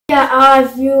Dear our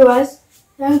viewers,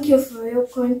 thank you for your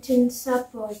continued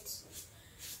support.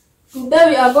 Today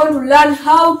we are going to learn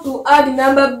how to add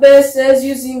number bases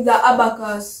using the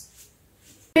abacus.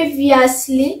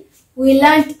 Previously, we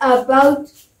learned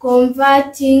about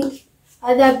converting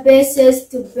other bases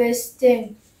to base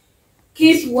 10.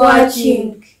 Keep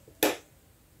watching.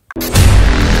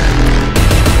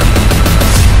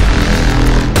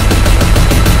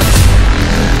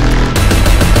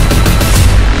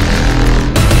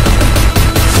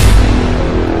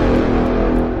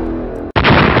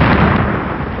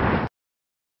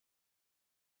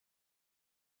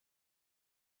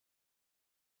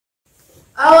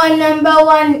 Our number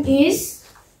 1 is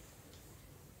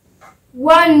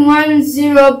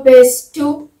 110 base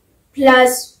 2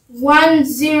 plus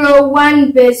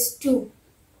 101 base 2.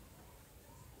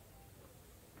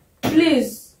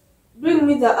 Please bring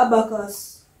me the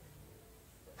abacus.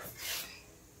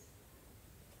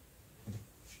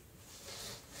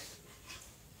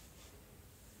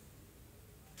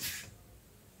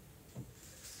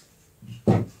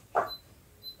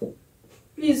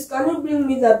 Please, can you bring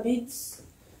me the beads?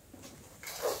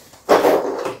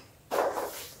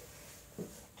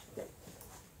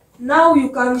 Now you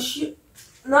can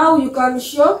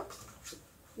show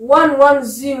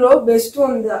 110 base 2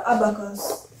 on the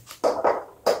abacus.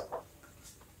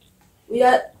 We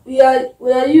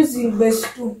are using base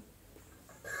 2.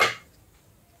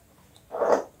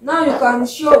 Now you can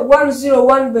show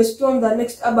 101 base 2 on the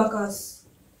next abacus.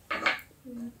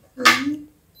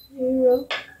 0.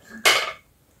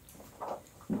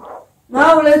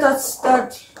 Now let us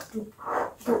start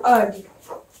to add.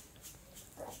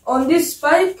 On this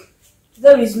spike,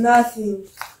 there is nothing.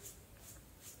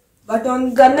 But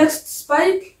on the next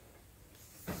spike,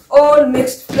 all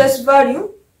mixed place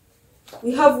value,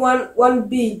 we have one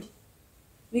bead.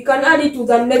 We can add it to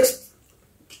the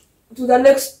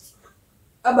next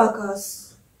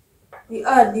abacus. We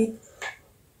add it.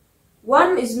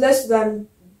 1 is less than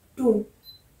 2.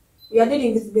 We are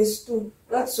dealing with base 2.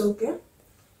 That's okay.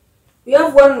 We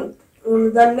have 1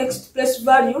 on the next place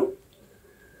value.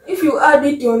 If you add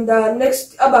it on the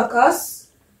next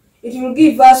abacus, it will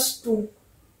give us 2.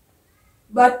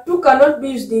 But 2 cannot be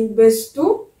used in base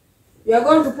 2. We are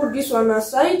going to put this one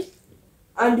aside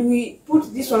and we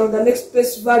put this one on the next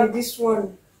place value, this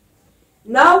one.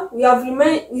 Now we have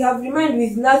remained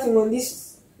with nothing on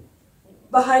this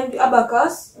behind the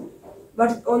abacus,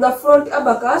 but on the front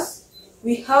abacus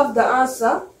we have the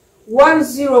answer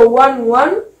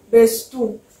 1011 base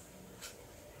 2.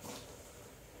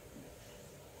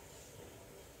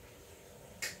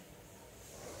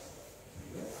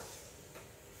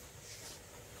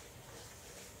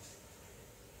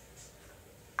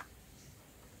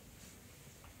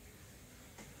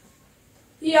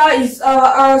 Here is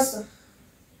our answer.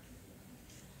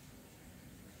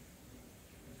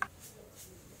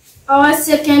 Our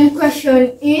second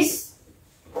question is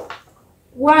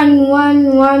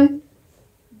 111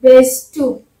 base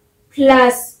 2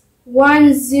 plus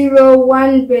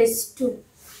 101 base 2.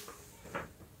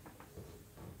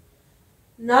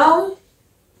 Now,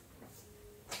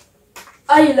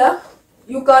 Ayla,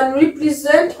 you can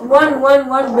represent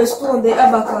 111 base 2 on the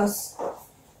abacus.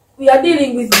 We are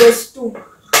dealing with base 2.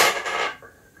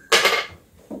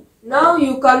 Now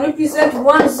you can represent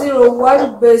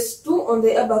 101 base 2 on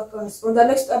the abacus, on the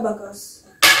next abacus.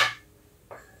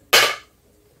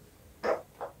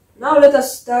 Now let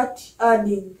us start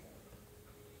adding.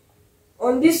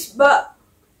 On this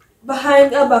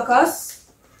behind abacus,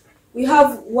 we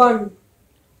have 1.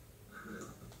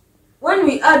 When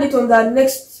we add it on the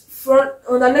next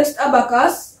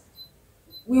abacus,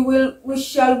 we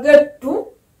shall get 2.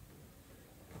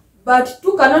 But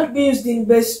 2 cannot be used in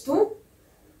base 2.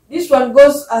 This one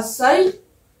goes aside.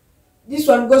 This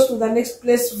one goes to the next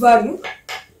place value.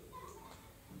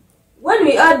 When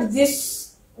we add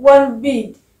this one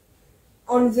bead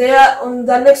on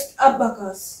the next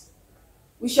abacus,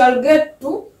 we shall get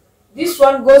 2. This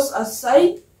one goes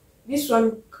aside. This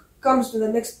one comes to the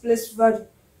next place value.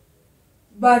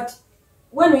 But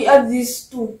when we add these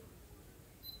 2,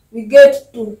 we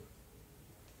get 2.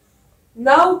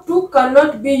 Now 2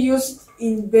 cannot be used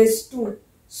in base 2.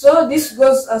 So this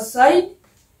goes aside.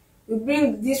 We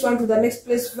bring this one to the next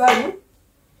place value.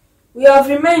 We have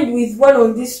remained with 1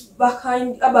 on this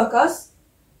behind abacus,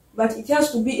 but it has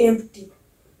to be empty.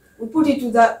 We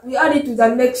add it to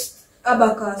the next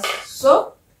abacus.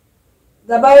 So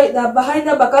the behind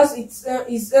abacus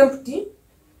is empty.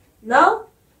 Now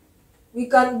we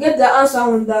can get the answer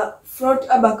on the front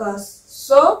abacus.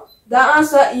 So the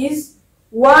answer is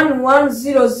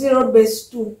 1100 base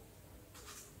 2.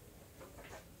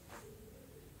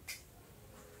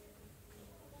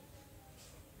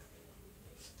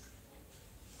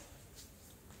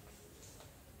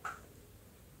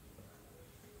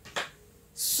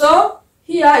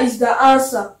 here is the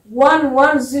answer,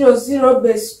 1100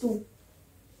 base 2.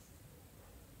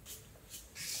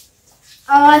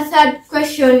 Our third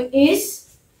question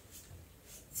is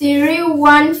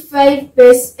 315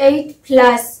 base 8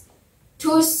 plus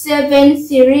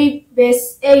 273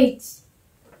 base 8.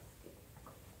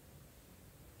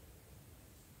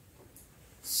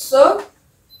 So,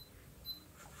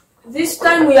 this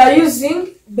time we are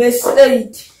using base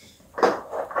 8.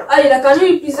 Ayla, can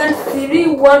you represent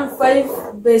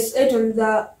 315 base 8 on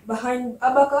the behind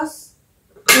abacus?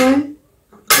 1,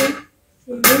 2,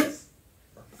 3,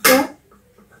 4,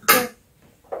 5.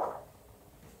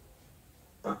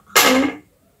 1,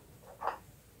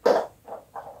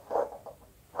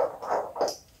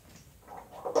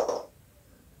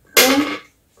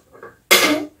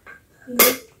 2,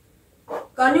 3.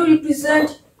 Can you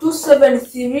represent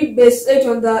 273 base 8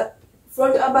 on the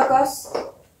front abacus?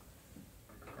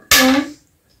 1,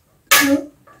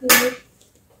 2, 3.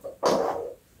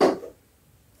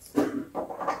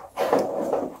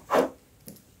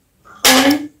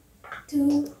 1,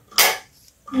 2,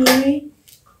 3,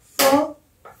 4,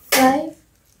 5,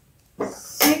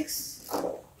 6,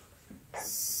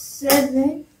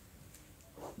 7,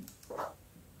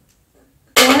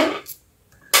 1,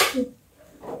 2.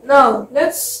 Now,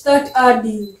 let's start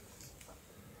adding.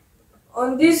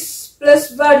 On this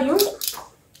place value,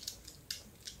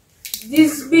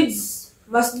 these beads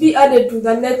must be added to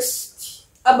the next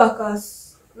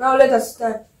abacus. Now let us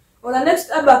start. On the next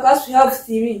abacus, we have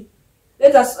 3.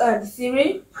 Let us add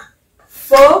 3,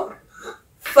 4,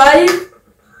 5,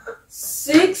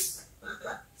 6,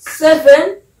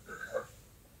 7.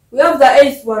 We have the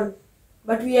 8th one,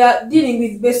 but we are dealing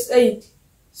with base 8.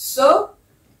 So,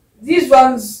 these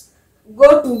ones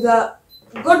go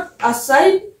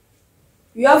aside.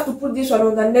 You have to put this one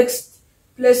on the next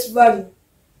place value.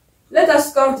 Let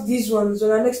us count these ones on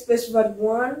the next place value.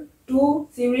 1, 2,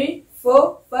 3,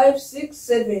 4, 5, 6,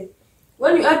 7.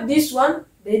 When you add this one,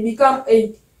 they become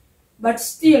 8. But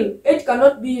still, 8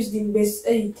 cannot be used in base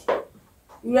 8.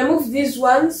 You remove these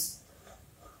ones,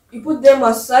 you put them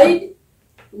aside,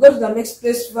 you go to the next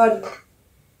place value.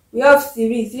 We have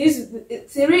 3.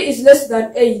 3 is less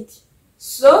than 8.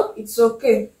 So, it's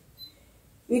okay.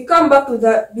 We come back to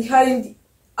the behind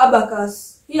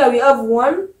abacus. Here we have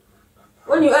 1.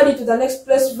 When you add it to the next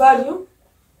place value,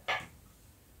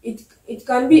 it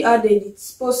can be added.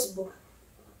 It's possible.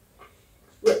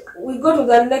 We go to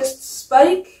the next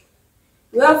spike.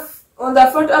 We have on the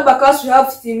front abacus we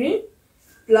have 3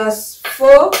 plus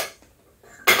 4,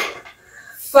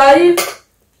 5,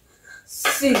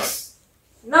 6.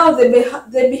 Now the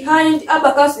behind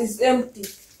abacus is empty.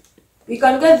 We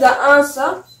can get the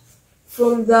answer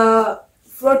from the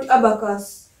front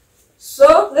abacus.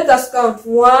 So let us count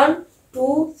 1,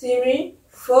 2, 3,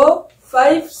 4,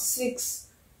 5, 6,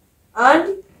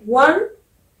 and 1,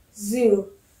 0.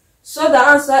 So the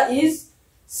answer is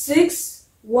 6,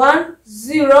 1,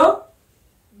 0,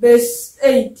 base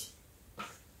 8.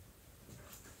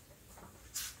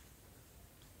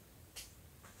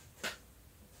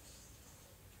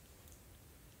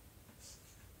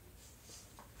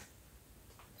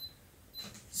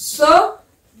 So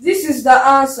this is the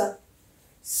answer,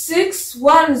 6,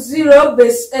 1, 0,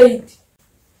 base 8.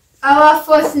 Our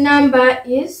fourth number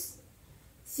is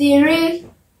 3T2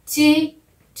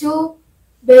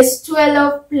 base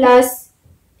 12 plus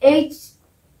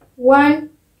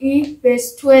 8(1)E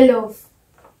base 12.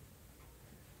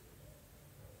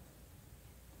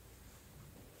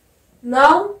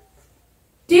 Now,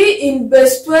 T in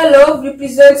base 12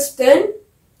 represents 10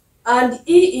 and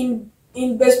E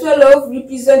in base 12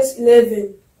 represents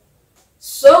 11.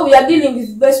 So we are dealing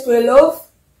with base 12.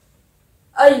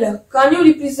 Ayla, can you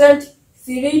represent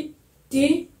 3T2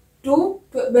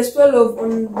 base 12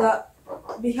 on the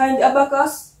behind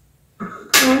abacus?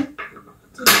 1,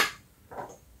 2.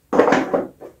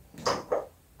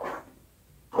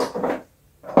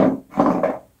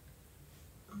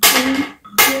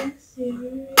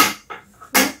 3, 4,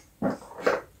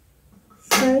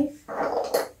 5,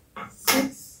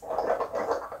 6,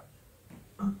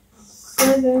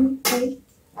 7, 8,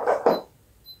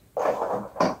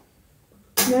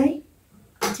 9,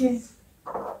 10.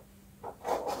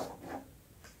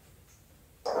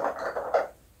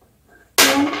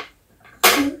 1,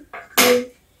 2,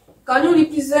 3. Can you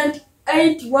represent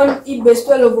 8(1)E base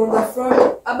 12 on the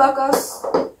front abacus?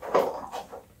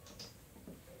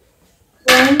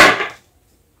 1,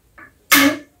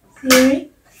 2,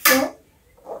 3, 4,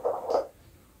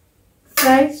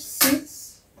 5,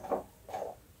 6,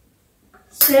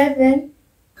 7,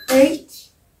 8,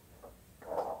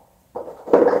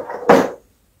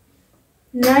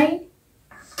 9,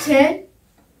 10,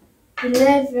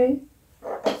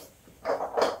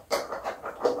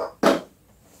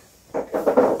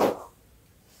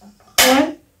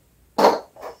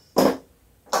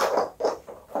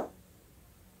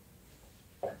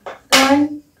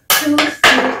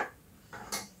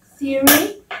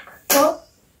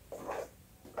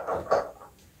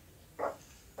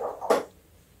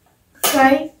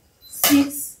 5,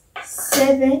 6,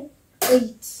 7,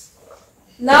 8.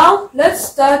 Now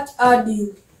let's start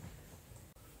adding.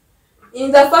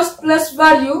 In the first place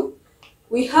value,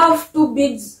 we have 2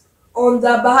 beads on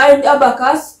the behind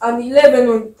abacus and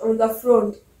 11 on the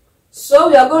front. So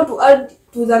we are going to add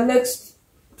to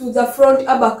the front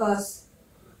abacus.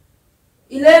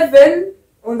 11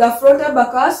 on the front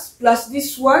abacus plus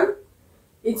this one,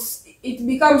 it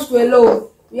becomes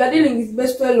 12. We are dealing with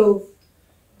base 12.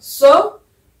 So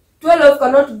 12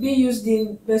 cannot be used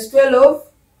in base 12.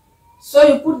 So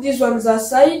you put these ones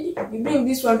aside, you bring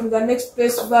this one to the next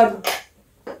place value.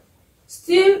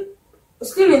 Still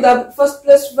in the first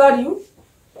place value,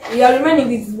 we are remaining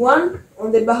with 1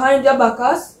 on the behind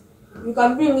abacus. You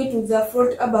can bring it to the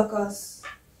front abacus.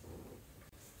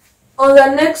 In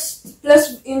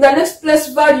the next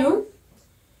place value,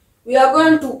 we are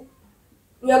going to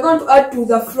add to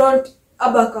the front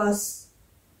abacus.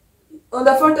 On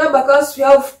the front abacus, we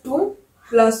have 2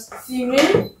 plus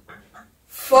 3,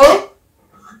 4,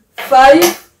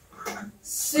 5,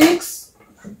 6,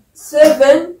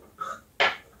 7,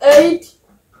 8,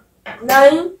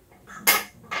 9,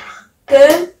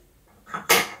 10,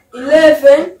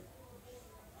 11,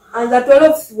 and the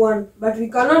 12th one. But we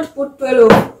cannot put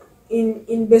 12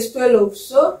 in base 12.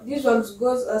 So these ones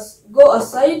go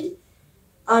aside,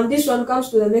 and this one comes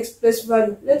to the next place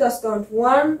value. Let us count.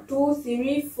 1, 2,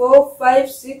 3, 4, 5,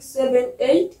 6, 7,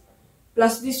 8,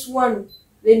 plus this one.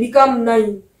 They become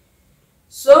 9.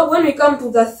 So when we come to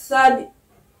the third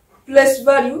place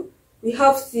value, we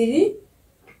have 3.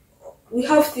 We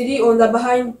have 3 on the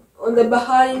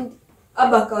behind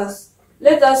abacus.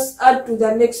 Let us add to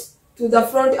the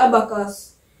front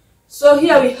abacus. So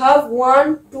here we have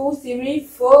 1, 2, 3,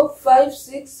 4, 5,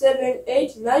 6, 7,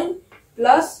 8, 9,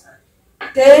 plus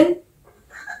 10,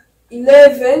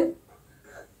 11.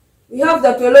 We have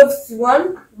the 12th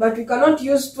one, but we cannot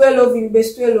use 12 in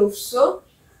base 12. So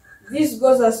this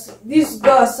go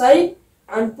aside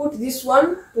and put this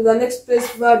one to the next place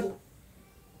value.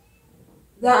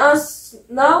 The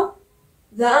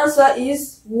answer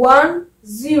is 1,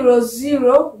 0,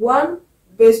 0, 1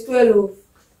 base 12.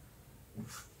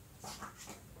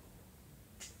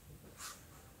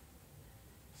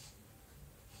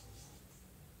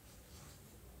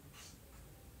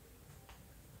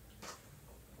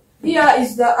 Here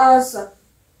is the answer.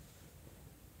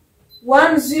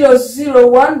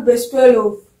 1001 base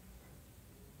 12.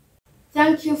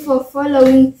 Thank you for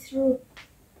following through.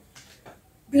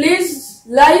 Please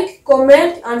like,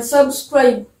 comment and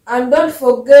subscribe, and don't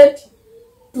forget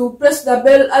to press the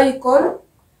bell icon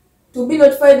to be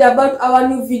notified about our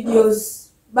new videos.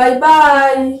 Bye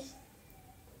bye.